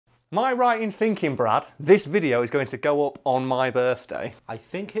Am I right in thinking, Brad, this video is going to go up on my birthday? I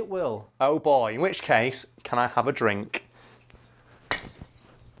think it will. Oh boy, in which case, can I have a drink?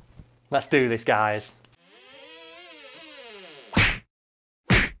 Let's do this, guys.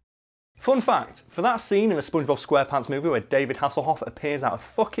 Fun fact, for that scene in the Spongebob Squarepants movie where David Hasselhoff appears out of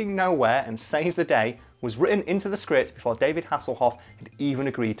fucking nowhere and saves the day was written into the script before David Hasselhoff had even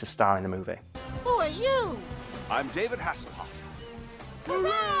agreed to star in the movie. Who are you? I'm David Hasselhoff.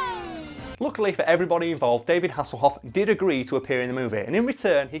 Hooray! Luckily for everybody involved, David Hasselhoff did agree to appear in the movie, and in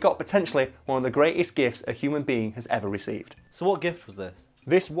return he got potentially one of the greatest gifts a human being has ever received. So what gift was this?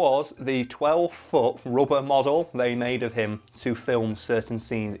 This was the 12-foot rubber model they made of him to film certain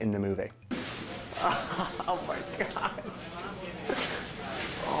scenes in the movie. Oh my god.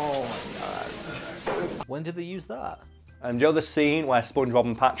 Oh my god. When did they use that? And you know the scene where SpongeBob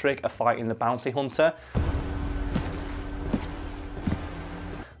and Patrick are fighting the bounty hunter?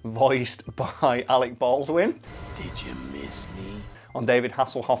 Voiced by Alec Baldwin. Did you miss me? On David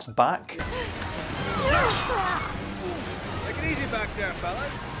Hasselhoff's back. Take it easy back there,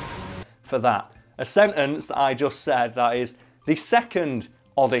 fellas. For that. A sentence that I just said that is the second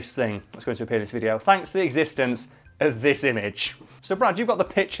oddest thing that's going to appear in this video, thanks to the existence of this image. So Brad, you've got the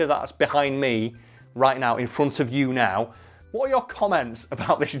picture that's behind me right now, in front of you now. What are your comments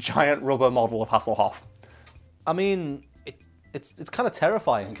about this giant rubber model of Hasselhoff? I mean, it's kind of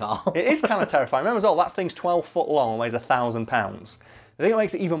terrifying, Karl. It is kind of terrifying. Remember as well, that thing's 12 foot long and weighs 1,000 pounds. The thing that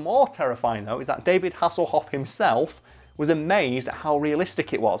makes it even more terrifying though is that David Hasselhoff himself was amazed at how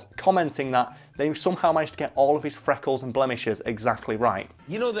realistic it was, commenting that they somehow managed to get all of his freckles and blemishes exactly right.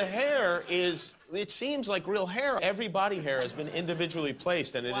 You know, the hair is, it seems like real hair. Every body hair has been individually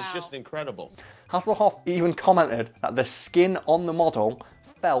placed and it is just incredible. Hasselhoff even commented that the skin on the model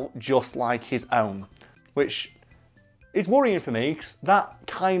felt just like his own, which is worrying for me because that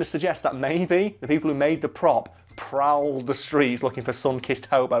kind of suggests that maybe the people who made the prop prowled the streets looking for sun-kissed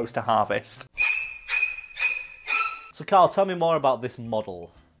hobos to harvest. So Karl, tell me more about this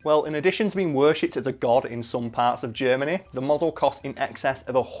model. Well, in addition to being worshipped as a god in some parts of Germany, the model cost in excess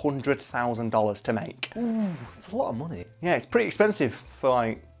of $100,000 to make. Ooh, that's a lot of money. Yeah, it's pretty expensive for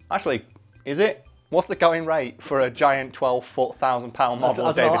like, actually, is it? What's the going rate for a giant 12-foot, 1,000-pound model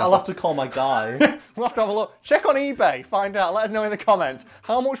of David Hasselhoff? I'll have to call my guy. We'll have to have a look. Check on eBay, find out, let us know in the comments.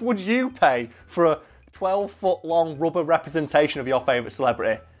 How much would you pay for a 12-foot long rubber representation of your favourite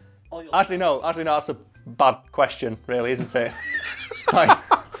celebrity? Actually, no, that's a bad question, really, isn't it? It's like,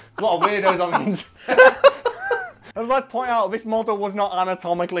 a lot of weirdos on the internet. I'd like to point out, this model was not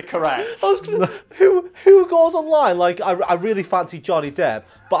anatomically correct. Who goes online like, I really fancy Johnny Depp,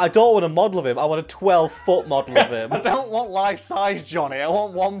 but I don't want a model of him, I want a 12-foot model of him. I don't want life-size Johnny, I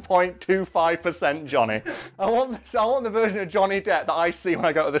want 1.25% Johnny. I want the version of Johnny Depp that I see when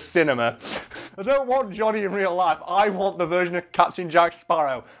I go to the cinema. I don't want Johnny in real life, I want the version of Captain Jack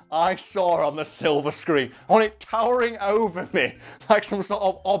Sparrow I saw on the silver screen. I want it towering over me like some sort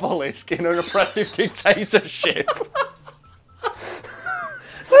of obelisk in an oppressive dictatorship.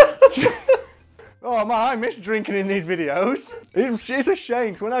 Oh man, I miss drinking in these videos. It's a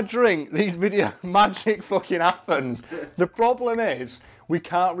shame, because when I drink, these videos, magic fucking happens. The problem is, we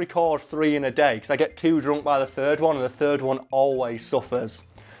can't record 3 in a day, because I get too drunk by the third one, and the third one always suffers.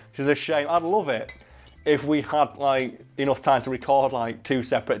 Which is a shame. I'd love it if we had like enough time to record like 2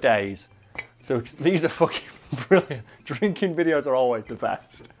 separate days. So these are fucking brilliant. Drinking videos are always the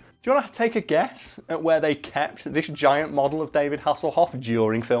best. Do you want to take a guess at where they kept this giant model of David Hasselhoff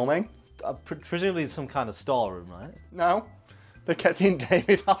during filming? Presumably some kind of storeroom, right? No, they kept it in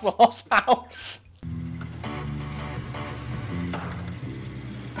David Hasselhoff's house.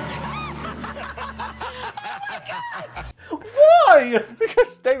 Why?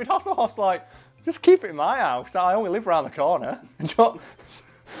 Because David Hasselhoff's like, just keep it in my house, I only live around the corner. And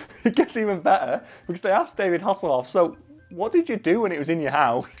it gets even better, because they asked David Hasselhoff, so what did you do when it was in your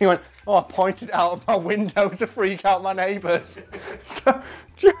house? He went, oh, I pointed it out of my window to freak out my neighbours. So,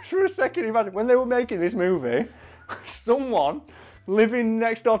 just for a second, imagine, when they were making this movie, someone living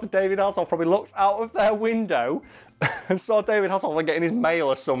next door to David Hasselhoff probably looked out of their window and saw David Hasselhoff like getting his mail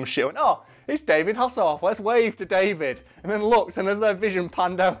or some shit. Went, oh, it's David Hasselhoff, let's wave to David. And then looked, and as their vision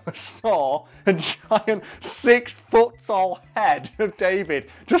panned over, saw a giant 6-foot tall head of David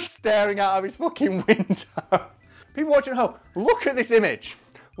just staring out of his fucking window. People watching at home, look at this image.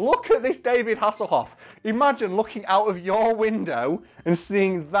 Look at this David Hasselhoff. Imagine looking out of your window and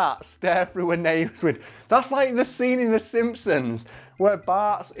seeing that stare through a neighbour's window. That's like the scene in The Simpsons where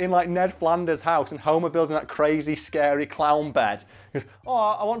Bart's in like Ned Flanders' house and Homer builds in that crazy, scary clown bed. He goes, oh,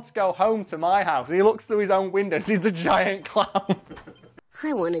 I want to go home to my house. And he looks through his own window and sees the giant clown.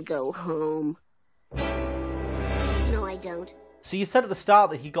 I want to go home. No, I don't. So you said at the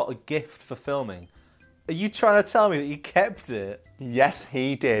start that he got a gift for filming. Are you trying to tell me that he kept it? Yes,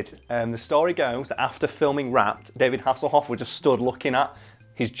 he did. The story goes that after filming Wrapped, David Hasselhoff was just stood looking at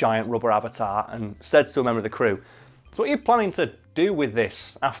his giant rubber avatar and said to a member of the crew, "So what are you planning to do with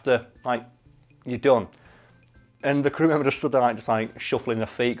this after, like, you're done?" And the crew member just stood there, like, just like shuffling their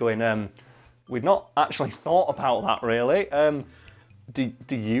feet, going, "We'd not actually thought about that, really. Do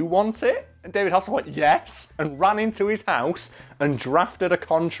you want it?" And David Hasselhoff went, "Yes," and ran into his house and drafted a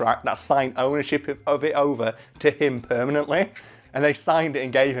contract that signed ownership of it over to him permanently. And they signed it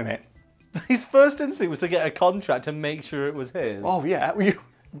and gave him it. His first instinct was to get a contract to make sure it was his. Oh, yeah.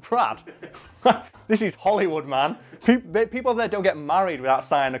 Brad, this is Hollywood, man. People there don't get married without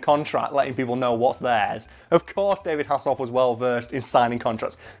signing a contract, letting people know what's theirs. Of course, David Hasselhoff was well versed in signing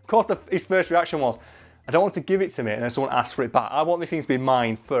contracts. Of course, his first reaction was, "I don't want to give it to me," and then someone asks for it back. I want this thing to be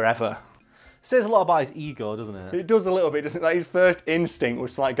mine forever. Says a lot about his ego, doesn't it? It does a little bit, doesn't it? Like his first instinct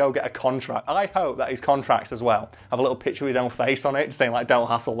was to like go get a contract. I hope that his contracts as well have a little picture of his own face on it, just saying like, "Don't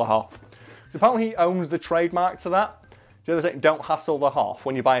hassle the Hoff." So apparently he owns the trademark to that. Do you ever say, "Don't hassle the Hoff"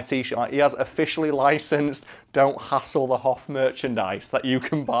 when you buy a t-shirt? Like, he has officially licensed "Don't hassle the Hoff" merchandise that you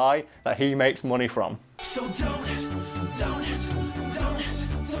can buy, that he makes money from. So don't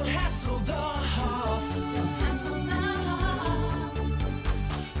hassle the Hoff.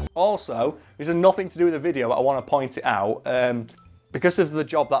 Also, this has nothing to do with the video, but I want to point it out. Because of the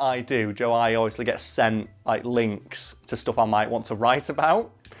job that I do, I obviously get sent like links to stuff I might want to write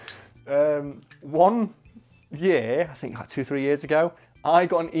about. One year, I think like 2-3 years ago, I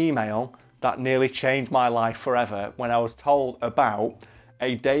got an email that nearly changed my life forever when I was told about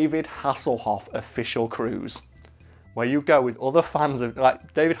a David Hasselhoff official cruise, where you go with other fans of,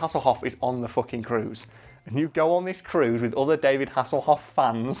 like, David Hasselhoff is on the fucking cruise. And you go on this cruise with other David Hasselhoff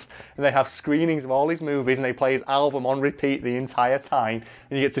fans, and they have screenings of all his movies, and they play his album on repeat the entire time,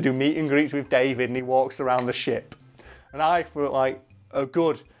 and you get to do meet and greets with David, and he walks around the ship. And I, for like a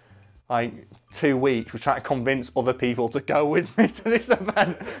good, like, 2 weeks, was trying to convince other people to go with me to this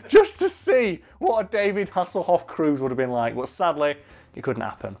event, just to see what a David Hasselhoff cruise would have been like, but sadly, it couldn't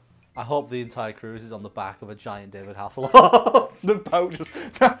happen. I hope the entire cruise is on the back of a giant David Hasselhoff. The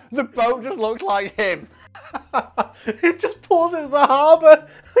boat just looks like him. It just pulls into the harbour, and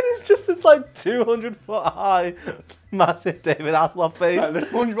it's just this like 200-foot high, massive David Hasselhoff face. The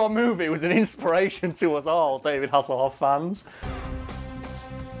Spongebob movie was an inspiration to us all, David Hasselhoff fans.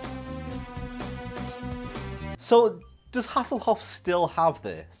 So, does Hasselhoff still have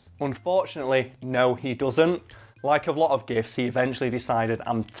this? Unfortunately, no, he doesn't. Like a lot of gifts, he eventually decided,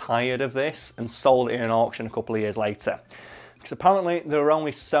 "I'm tired of this," and sold it in an auction a couple of years later. Because apparently there are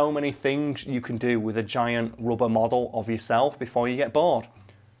only so many things you can do with a giant rubber model of yourself before you get bored.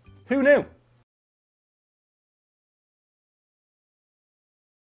 Who knew?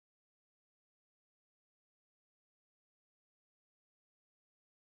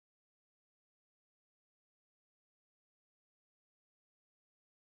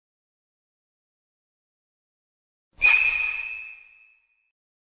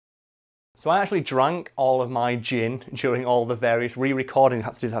 So I actually drank all of my gin during all the various re-recordings I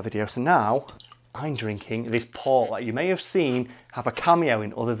had to do that video. So now I'm drinking this port that you may have seen have a cameo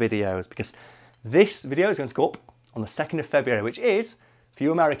in other videos, because this video is going to go up on the 2nd of February, which is, for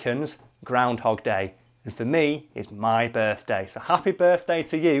you Americans, Groundhog Day. And for me, it's my birthday. So happy birthday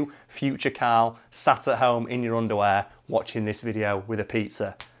to you, future Karl, sat at home in your underwear watching this video with a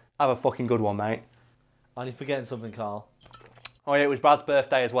pizza. Have a fucking good one, mate. And you're forgetting something, Karl. Oh yeah, it was Brad's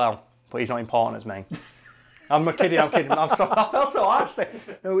birthday as well, but he's not important as me. I'm kidding. I'm sorry. I felt so harsh.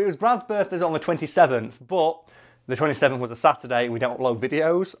 No, it was Brad's birthday on the 27th, but the 27th was a Saturday. We don't upload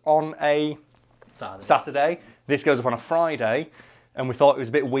videos on a Saturday. This goes up on a Friday, and we thought it was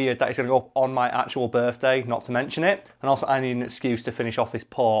a bit weird that it's going to go up on my actual birthday, not to mention it. And also, I need an excuse to finish off this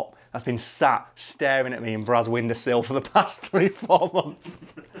port that's been sat staring at me in Brad's windowsill for the past 3-4 months.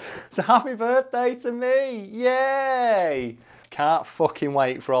 So happy birthday to me! Yay! Can't fucking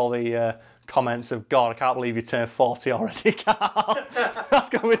wait for all the comments of, "God, I can't believe you turned 40 already, Karl." That's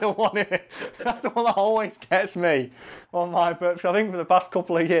going to be the one, isn't it? That's the one that always gets me on my birthday. I think for the past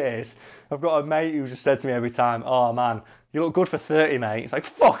couple of years, I've got a mate who just said to me every time, "Oh man, you look good for 30, mate." It's like,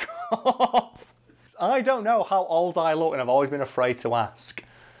 fuck off. I don't know how old I look, and I've always been afraid to ask.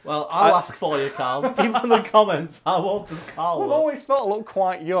 Well, I'll ask for you, Karl. People in the comments, how old does Karl look? I've always felt I look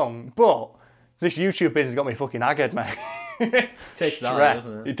quite young, but this YouTube business got me fucking haggard, mate. Takes that,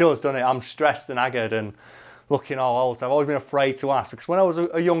 doesn't it? It does, doesn't it? I'm stressed and haggard and looking all old. So I've always been afraid to ask, because when I was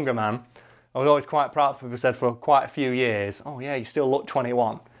a younger man, I was always quite proud. People said for quite a few years, oh yeah, you still look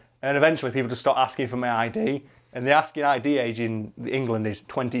 21. And eventually people just stopped asking for my ID. And the asking ID age in England is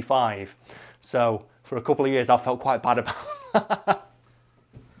 25. So for a couple of years I felt quite bad about that.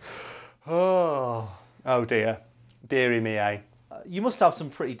 Oh dear. Dearie me, eh? You must have some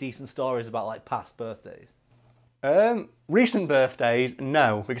pretty decent stories about like past birthdays. Recent birthdays,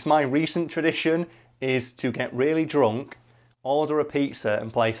 no. Because my recent tradition is to get really drunk, order a pizza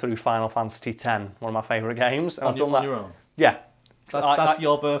and play through Final Fantasy X, one of my favourite games. And I've done that. On your own? Yeah. That's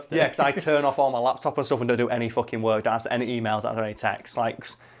your birthday? Yeah, because I turn off all my laptop and stuff and don't do any fucking work, don't answer any emails, don't answer any texts. Like,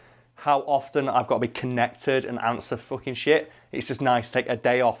 how often I've got to be connected and answer fucking shit. It's just nice to take a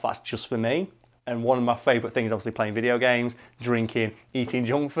day off, that's just for me. And one of my favourite things is obviously playing video games, drinking, eating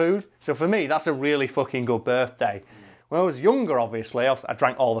junk food. So for me, that's a really fucking good birthday. When I was younger, obviously, I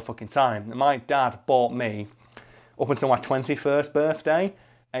drank all the fucking time. And my dad bought me, up until my 21st birthday,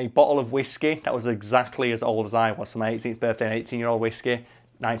 a bottle of whiskey that was exactly as old as I was. So my 18th birthday, an 18-year-old whiskey,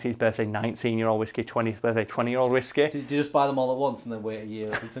 19th birthday, 19-year-old whiskey, 20th birthday, 20-year-old whiskey. Did you just buy them all at once and then wait a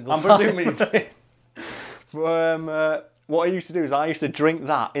year every single I'm time? presuming you did. What I used to do is I used to drink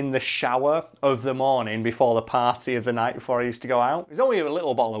that in the shower of the morning before the party of the night before I used to go out. It was only a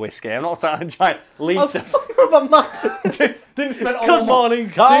little bottle of whiskey. I'm not saying giant litre. Didn't spend all Good morning,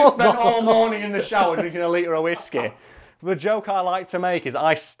 Karl. Didn't spend all morning in the shower drinking a litre of whiskey. The joke I like to make is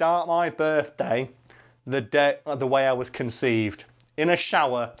I start my birthday the way I was conceived. In a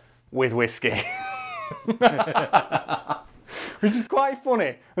shower with whiskey. Which is quite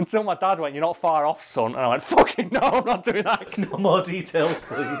funny, until my dad went, "You're not far off, son." And I went, "Fucking no, I'm not doing that." No more details,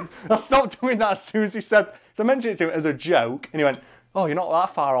 please. I stopped doing that as soon as he said, so I mentioned it to him as a joke, and he went, "Oh, you're not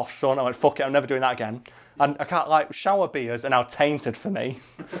that far off, son." I went, "Fuck it, I'm never doing that again." And I can't, like, shower beers are now tainted for me.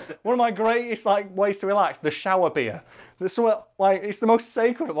 One of my greatest, like, ways to relax, the shower beer. There's somewhat, like, it's the most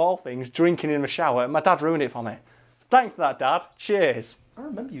sacred of all things, drinking in the shower, and my dad ruined it for me. Thanks for that, Dad. Cheers. I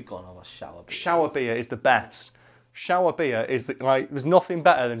remember you going over shower beer. Shower beer is the best. Shower beer is like, there's nothing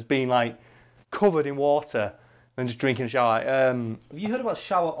better than being like covered in water than just drinking a shower. Have you heard about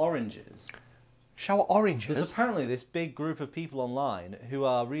shower oranges? Shower oranges? There's apparently this big group of people online who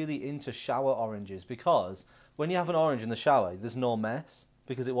are really into shower oranges because when you have an orange in the shower, there's no mess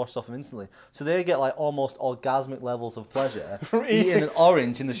because it washes off them instantly. So they get like almost orgasmic levels of pleasure eating an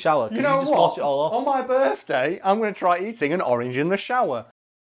orange in the shower because you just wash it all off. On my birthday, I'm going to try eating an orange in the shower.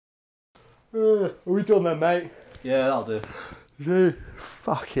 Are we done then, mate? Yeah, that'll do.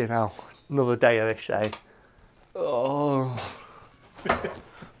 Fucking hell. Another day of this, eh? Oh.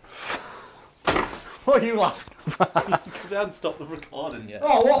 What are you laughing about? Because I hadn't stopped the recording yet.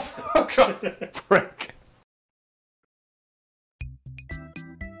 Oh, what fucking prick.